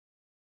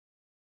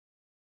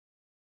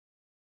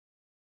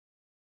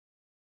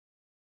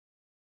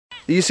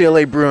The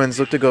UCLA Bruins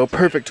looked to go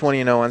perfect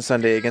 20-0 on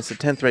Sunday against the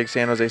 10th-ranked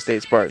San Jose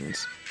State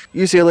Spartans.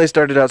 UCLA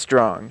started out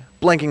strong,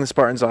 blanking the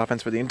Spartans'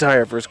 offense for the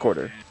entire first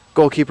quarter.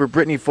 Goalkeeper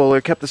Brittany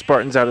Fuller kept the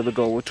Spartans out of the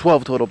goal with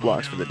 12 total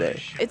blocks for the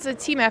day. It's a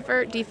team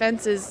effort.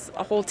 Defense is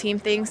a whole team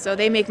thing, so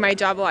they make my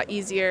job a lot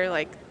easier,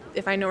 like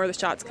if I know where the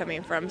shot's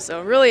coming from.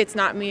 So really it's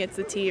not me, it's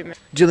the team.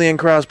 Jillian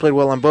Krause played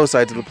well on both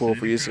sides of the pool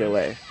for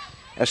UCLA,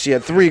 as she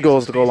had 3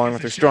 goals to go along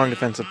with her strong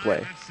defensive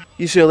play.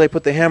 UCLA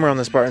put the hammer on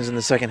the Spartans in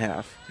the second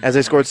half, as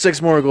they scored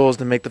 6 more goals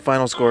to make the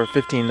final score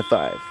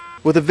 15-5.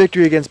 With a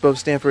victory against both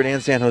Stanford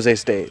and San Jose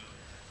State,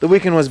 the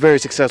weekend was very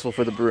successful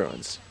for the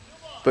Bruins,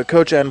 but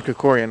Coach Adam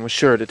Krikorian was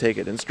sure to take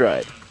it in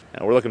stride.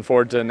 We're looking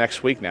forward to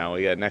next week now.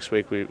 Next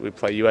week we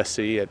play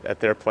USC at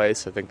their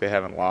place. I think they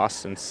haven't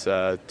lost since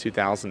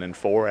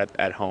 2004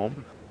 at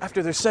home.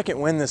 After their second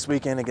win this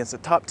weekend against a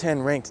top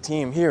 10 ranked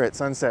team here at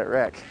Sunset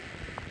Rec,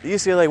 the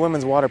UCLA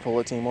women's water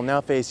polo team will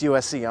now face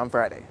USC on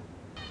Friday.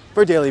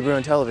 For Daily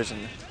Bruin Television,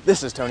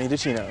 this is Tony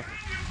DiCino.